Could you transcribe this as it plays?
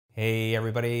Hey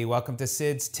everybody, welcome to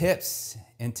Sid's Tips.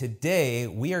 And today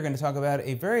we are going to talk about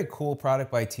a very cool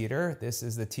product by Teeter. This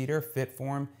is the Teeter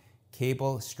FitForm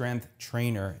Cable Strength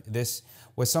Trainer. This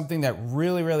was something that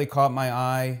really caught my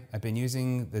eye. I've been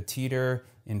using the Teeter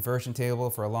inversion table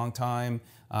for a long time.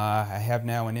 I have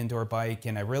now an indoor bike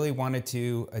and I really wanted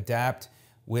to adapt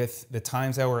with the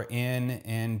times that we're in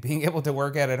and being able to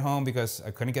work out at home because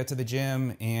I couldn't get to the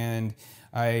gym, and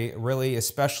I really,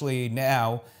 especially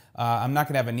now, I'm not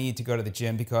gonna have a need to go to the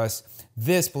gym because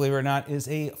this, believe it or not, is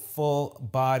a full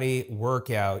body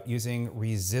workout using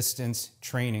resistance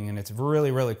training, and it's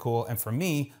really cool. And for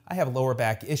me, I have lower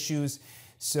back issues,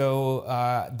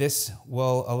 so this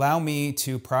will allow me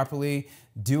to properly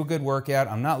do a good workout.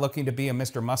 I'm not looking to be a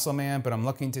Mr. Muscle Man, but I'm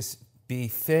looking to be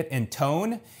fit and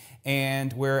tone.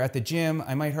 And where at the gym,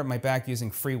 I might hurt my back using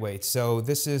free weights. So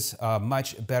this is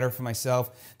much better for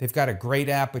myself. They've got a great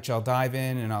app, which I'll dive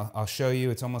in and I'll show you.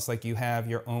 It's almost like you have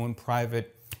your own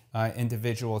private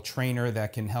individual trainer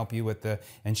that can help you with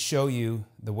and show you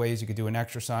the ways you could do an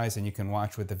exercise, and you can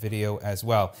watch with the video as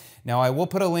well. Now I will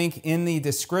put a link in the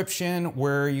description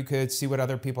where you could see what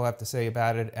other people have to say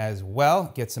about it as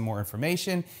well, get some more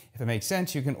information. If it makes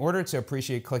sense, you can order it, so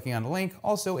appreciate clicking on the link.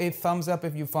 Also a thumbs up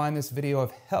if you find this video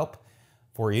of help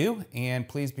for you, and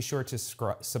please be sure to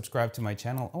subscribe to my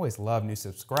channel. Always love new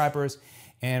subscribers,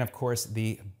 and of course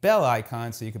the bell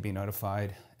icon so you can be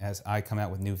notified as I come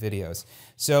out with new videos.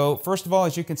 So first of all,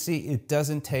 as you can see, it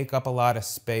doesn't take up a lot of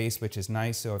space, which is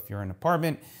nice. So if you're in an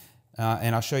apartment,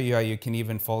 and I'll show you how you can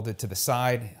even fold it to the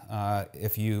side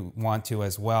if you want to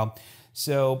as well.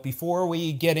 So before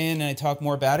we get in and I talk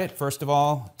more about it, first of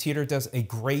all, Teeter does a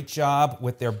great job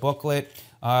with their booklet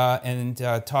and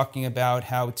talking about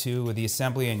the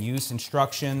assembly and use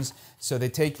instructions. So they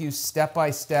take you step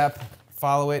by step,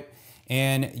 follow it,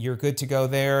 and you're good to go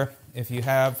there. If you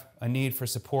have a need for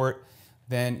support,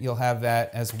 then you'll have that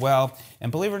as well.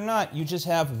 And believe it or not, you just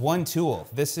have one tool.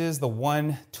 This is the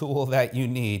one tool that you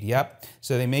need. Yep.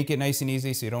 So they make it nice and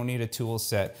easy so you don't need a tool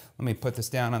set. Let me put this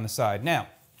down on the side. Now,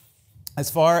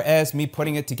 as far as me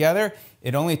putting it together,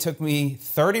 it only took me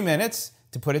 30 minutes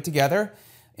to put it together,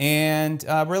 and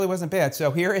really wasn't bad.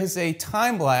 So here is a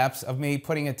time lapse of me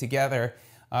putting it together.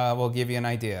 We'll give you an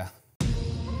idea.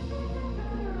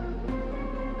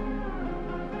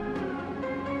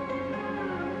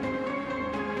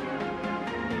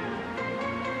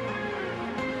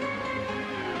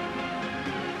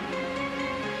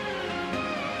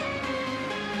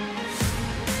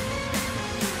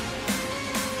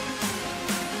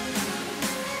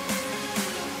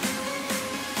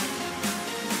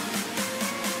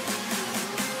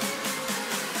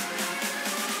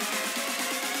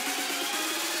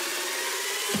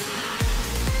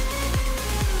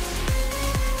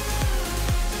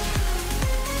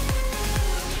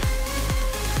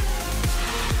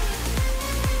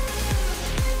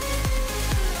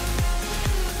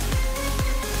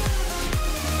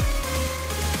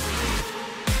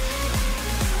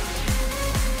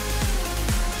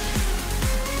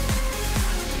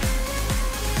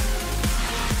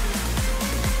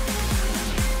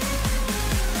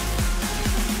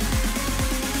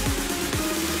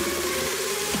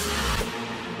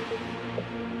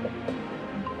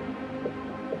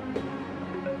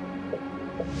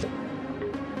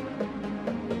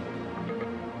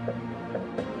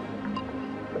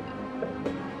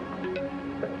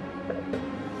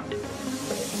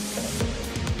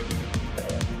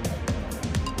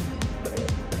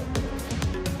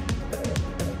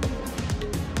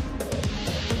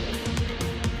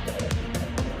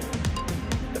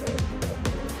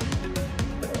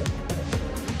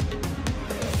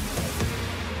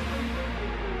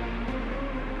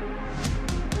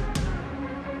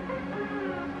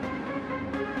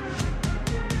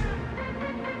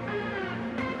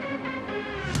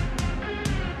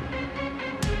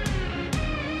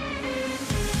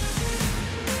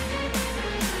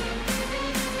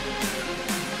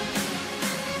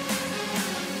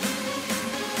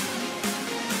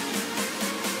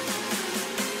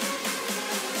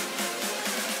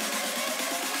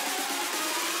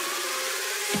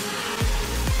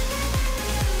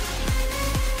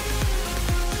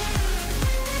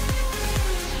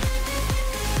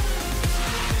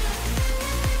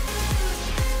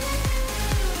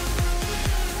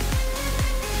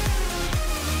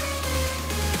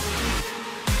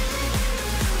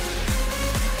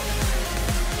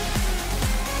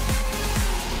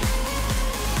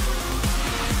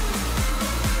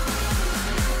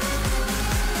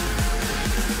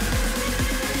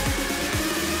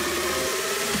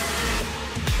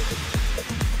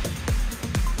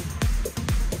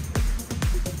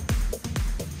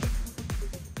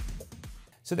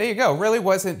 So there you go. Really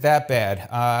wasn't that bad.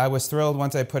 I was thrilled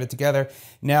once I put it together.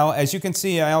 Now, as you can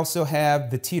see, I also have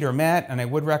the Teeter mat, and I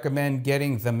would recommend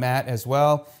getting the mat as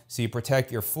well, so you protect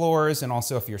your floors and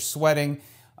also if you're sweating.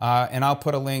 And I'll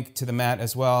put a link to the mat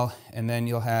as well, and then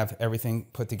you'll have everything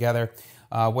put together.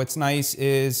 What's nice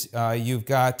is you've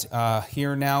got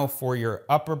here now for your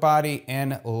upper body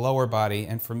and lower body,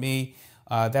 and for me,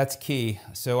 that's key.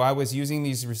 So I was using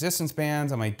these resistance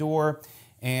bands on my door,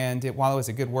 and while it was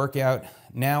a good workout,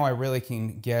 now I really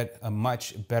can get a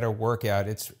much better workout.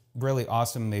 It's really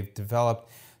awesome. They've developed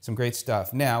some great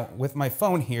stuff. Now, with my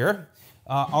phone here,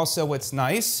 also what's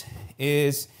nice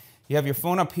is you have your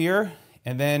phone up here,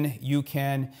 and then you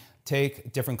can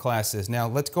take different classes. Now,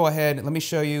 let's go ahead and let me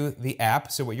show you the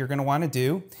app. So what you're gonna wanna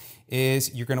do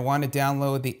is you're gonna wanna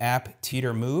download the app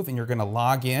Teeter Move, and you're gonna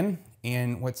log in.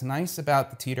 And what's nice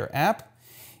about the Teeter app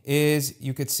is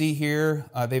you could see here,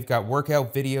 they've got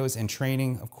workout videos and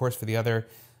training, of course, for the other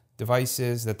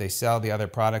devices that they sell, the other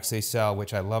products they sell,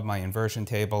 which I love my inversion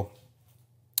table.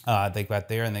 They got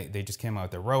there, and they just came out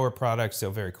with the rower product,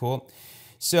 so very cool.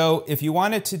 So if you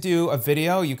wanted to do a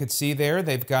video, you could see there,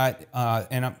 they've got,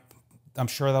 and I'm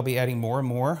sure they'll be adding more and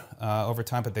more over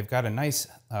time, but they've got a nice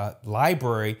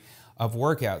library of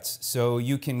workouts. So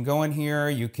you can go in here,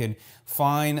 you can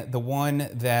find the one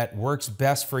that works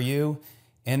best for you,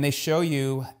 and they show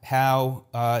you how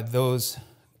those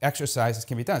exercises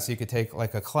can be done. So you could take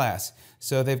like a class.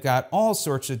 So they've got all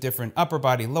sorts of different upper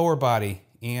body, lower body,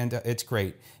 and it's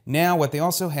great. Now what they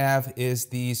also have is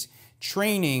these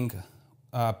training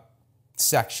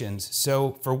sections.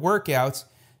 So for workouts,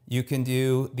 you can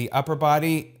do the upper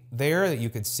body there that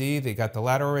you could see. They got the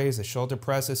lateral raise, the shoulder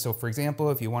presses. So for example,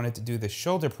 if you wanted to do the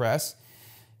shoulder press,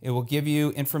 it will give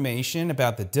you information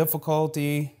about the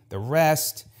difficulty, the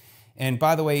rest. And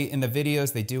by the way, in the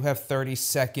videos, they do have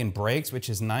 30-second breaks, which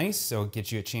is nice. So it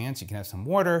gives you a chance. You can have some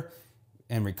water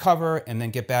and recover and then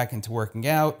get back into working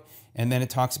out. And then it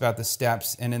talks about the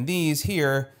steps. And in these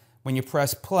here, when you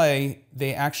press play,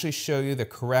 they actually show you the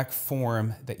correct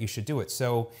form that you should do it.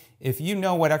 So if you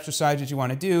know what exercises you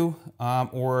want to do,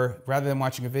 or rather than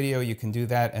watching a video, you can do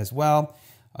that as well.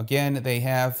 Again, they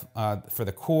have for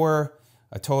the core,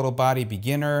 a total body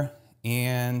beginner,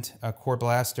 and a core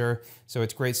blaster. So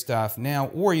it's great stuff. Now,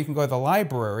 or you can go to the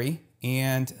library,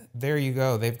 and there you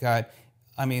go. They've got,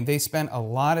 I mean, they spent a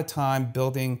lot of time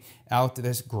building out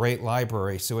this great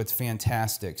library, so it's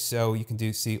fantastic. So you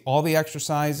can see all the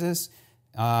exercises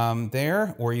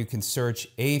there, or you can search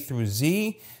A through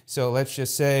Z. So let's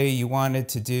just say you wanted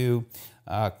to do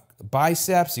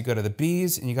biceps, you go to the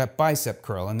B's, and you got bicep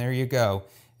curl, and there you go.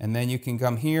 And then you can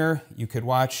come here, you could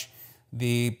watch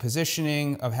the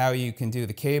positioning of how you can do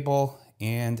the cable,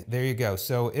 and there you go.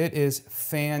 So it is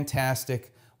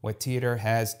fantastic what Teeter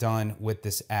has done with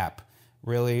this app.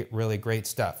 Really, really great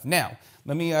stuff. Now,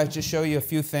 let me just show you a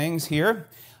few things here.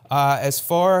 As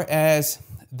far as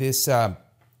this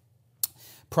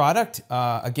product,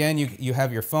 again, you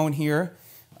have your phone here.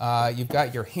 You've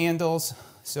got your handles.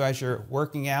 So as you're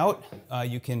working out,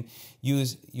 you can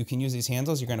use these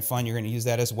handles. You're going to find you're going to use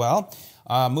that as well.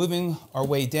 Moving our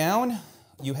way down,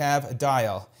 you have a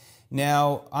dial.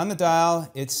 Now on the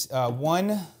dial, it's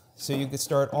 1, so you could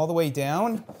start all the way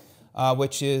down,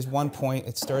 which is 1 point.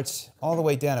 It starts all the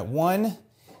way down at 1,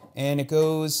 and it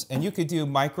goes, and you could do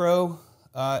micro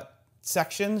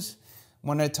sections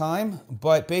one at a time.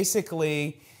 But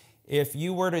basically, if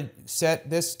you were to set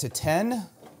this to 10,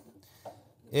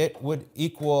 it would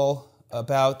equal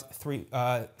about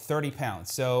 30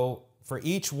 pounds. So for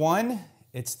each one,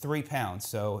 it's 3 pounds.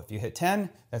 So if you hit 10,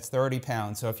 that's 30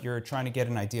 pounds. So if you're trying to get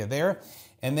an idea there,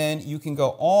 and then you can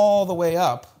go all the way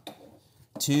up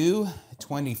to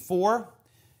 24,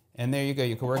 and there you go.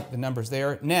 You can work the numbers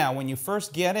there. Now, when you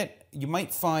first get it, you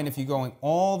might find if you're going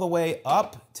all the way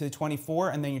up to 24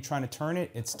 and then you're trying to turn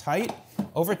it, it's tight.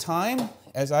 Over time,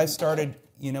 as I started,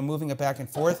 moving it back and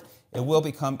forth, it will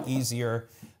become easier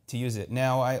to use it.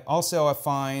 Now, I also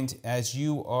find as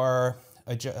you are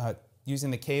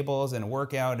using the cables in a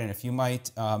workout, and if you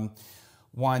might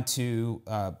want to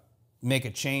make a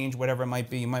change, whatever it might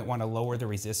be, you might want to lower the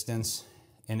resistance,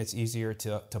 and it's easier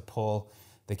to pull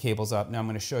the cables up. Now, I'm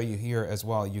going to show you here as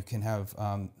well. You can have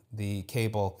the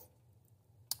cable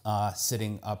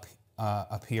sitting up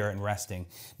here and resting.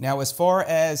 Now, as far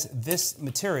as this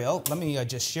material, let me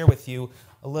just share with you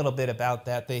a little bit about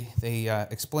that. They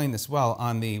explain this well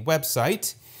on the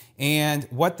website. And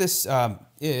what this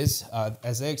is,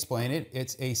 as they explain it,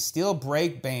 it's a steel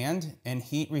brake band and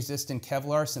heat-resistant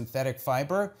Kevlar synthetic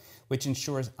fiber, which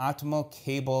ensures optimal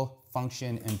cable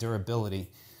function and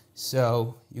durability.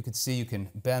 So you can see you can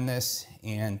bend this,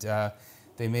 and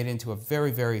they made it into a very,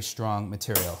 very strong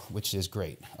material, which is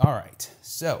great. All right,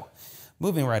 so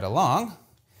moving right along.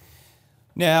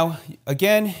 Now,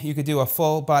 again, you could do a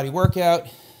full body workout.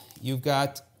 You've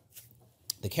got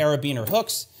the carabiner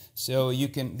hooks. So you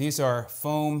can, these are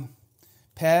foam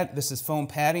pad, this is foam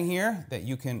padding here that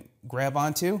you can grab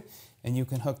onto, and you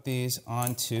can hook these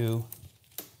onto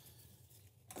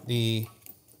the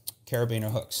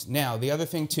carabiner hooks. Now, the other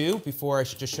thing too, before I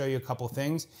should just show you a couple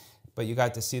things, but you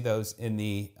got to see those in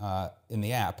the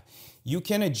app. You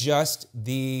can adjust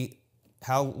the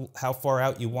how far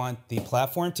out you want the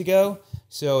platform to go.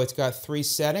 So it's got 3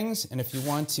 settings, and if you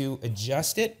want to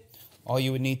adjust it, all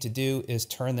you would need to do is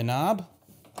turn the knob,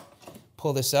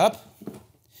 pull this up,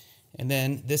 and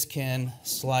then this can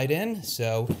slide in.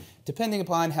 So depending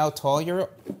upon how tall you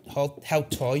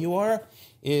are,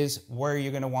 is where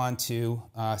you're going to want to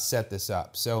set this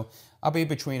up. So I'll be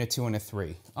between a 2 and a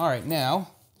 3. All right, now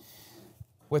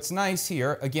what's nice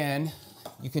here, again,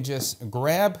 you can just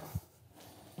grab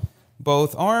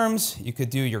both arms. You could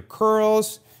do your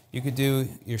curls, you could do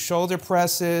your shoulder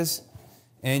presses,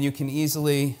 and you can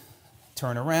easily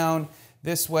turn around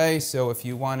this way. So if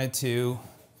you wanted to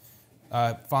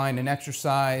find an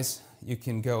exercise, you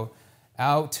can go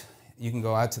out. You can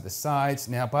go out to the sides.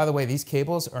 Now, by the way, these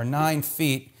cables are 9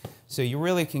 feet, so you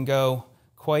really can go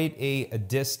quite a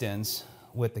distance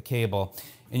with the cable.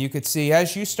 And you could see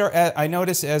as you start, I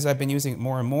notice as I've been using it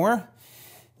more and more,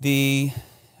 the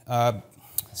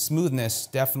smoothness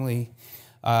definitely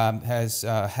has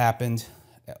happened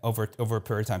over a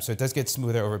period of time. So it does get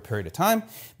smoother over a period of time.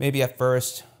 Maybe at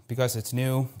first, because it's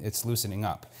new, it's loosening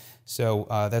up. So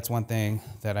that's one thing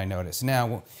that I noticed.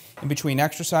 Now, in between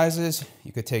exercises,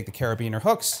 you could take the carabiner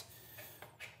hooks,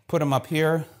 put them up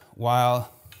here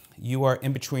while you are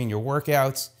in between your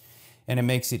workouts, and it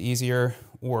makes it easier,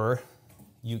 or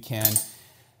you can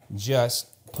just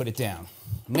put it down.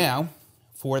 Now,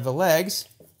 for the legs,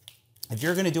 if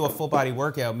you're gonna do a full body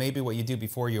workout, maybe what you do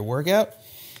before your workout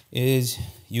is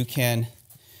you can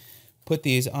put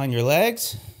these on your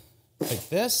legs like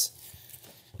this.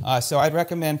 So I'd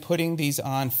recommend putting these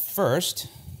on first.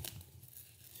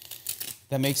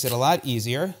 That makes it a lot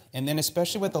easier. And then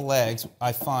especially with the legs,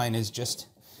 I find is just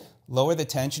lower the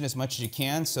tension as much as you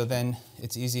can, so then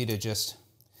it's easy to just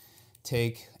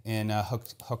take and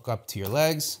hook up to your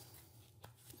legs.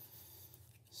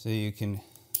 So you can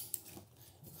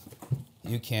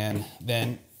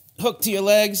then hook to your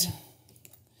legs.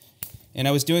 And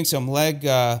I was doing some leg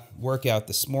workout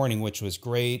this morning, which was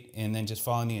great, and then just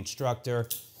following the instructor.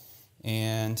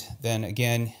 And then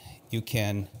again, you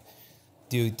can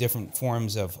do different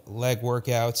forms of leg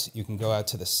workouts. You can go out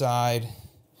to the side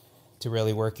to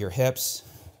really work your hips.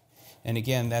 And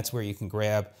again, that's where you can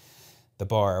grab the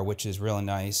bar, which is really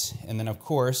nice. And then of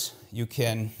course, you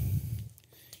can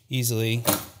easily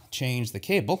change the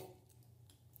cable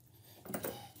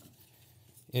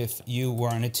if you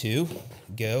wanted to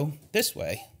go this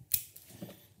way.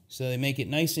 So they make it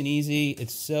nice and easy.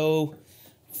 It's so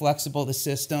flexible, the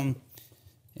system.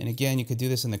 And again, you could do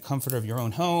this in the comfort of your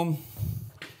own home.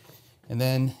 And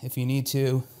then if you need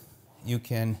to, you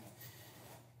can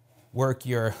work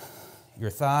your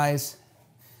thighs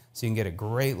so you can get a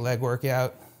great leg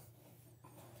workout.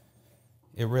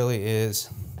 It really is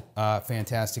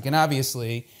fantastic. And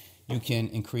obviously, you can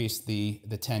increase the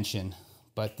tension,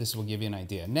 but this will give you an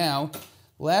idea. Now,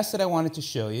 last that I wanted to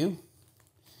show you,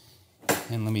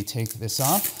 and let me take this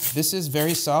off. This is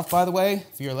very soft, by the way,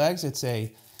 for your legs. It's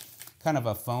a kind of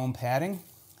a foam padding,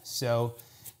 so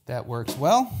that works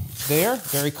well there.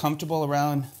 Very comfortable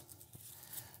around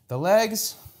the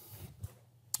legs.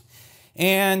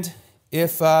 And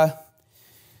if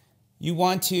you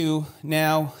want to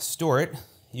now store it,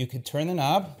 you could turn the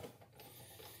knob,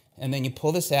 and then you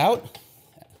pull this out.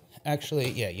 Actually,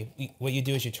 yeah, what you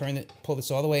do is you pull this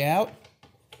all the way out,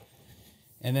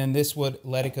 and then this would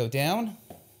let it go down.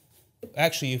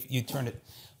 Actually, you turn it,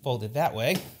 fold it that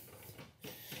way.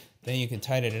 Then you can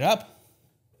tighten it up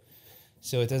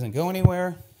so it doesn't go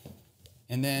anywhere.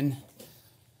 And then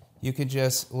you can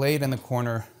just lay it in the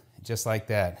corner just like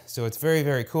that. So it's very,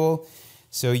 very cool.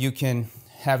 So you can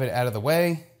have it out of the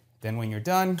way. Then when you're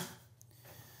done,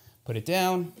 put it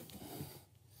down.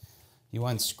 You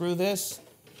unscrew this.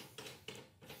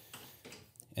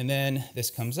 And then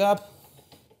this comes up.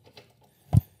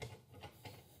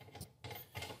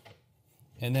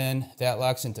 And then that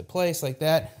locks into place like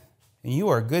that. And you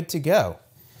are good to go.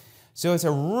 So it's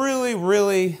a really,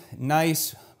 really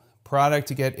nice product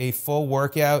to get a full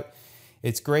workout.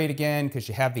 It's great again because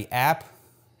you have the app,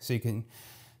 so you can,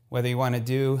 whether you want to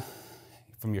do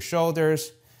from your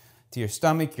shoulders to your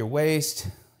stomach, your waist,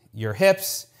 your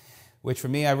hips, which for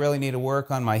me, I really need to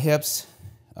work on my hips,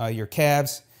 your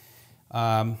calves. You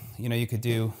know, you could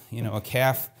do, you know, a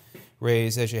calf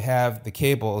raise as you have the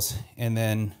cables, and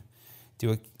then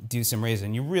do some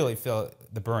raising. You really feel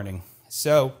the burning.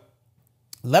 So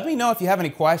let me know if you have any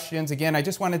questions. Again, I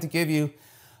just wanted to give you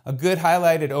a good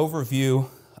highlighted overview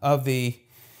of the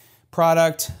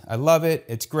product. I love it.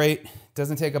 It's great.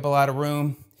 Doesn't take up a lot of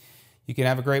room. You can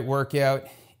have a great workout,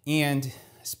 and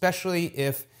especially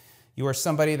if you are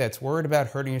somebody that's worried about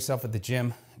hurting yourself at the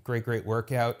gym, great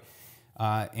workout.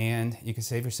 And you can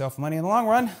save yourself money in the long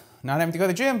run, not having to go to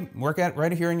the gym, work out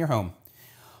right here in your home.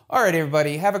 All right,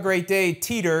 everybody, have a great day.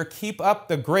 Teeter, keep up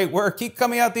the great work. Keep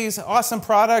coming out these awesome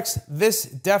products. This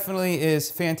definitely is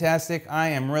fantastic. I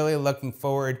am really looking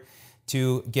forward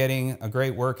to getting a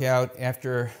great workout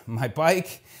after my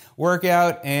bike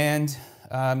workout, and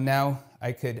now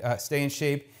I could stay in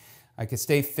shape. I could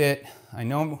stay fit. I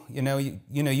know,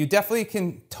 you definitely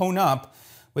can tone up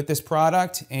with this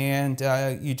product, and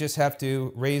you just have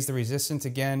to raise the resistance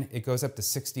again. It goes up to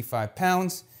 65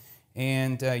 pounds,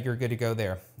 and you're good to go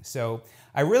there. So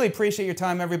I really appreciate your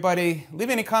time, everybody.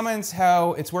 Leave any comments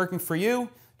how it's working for you.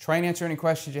 Try and answer any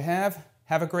questions you have.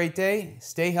 Have a great day,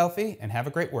 stay healthy, and have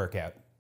a great workout.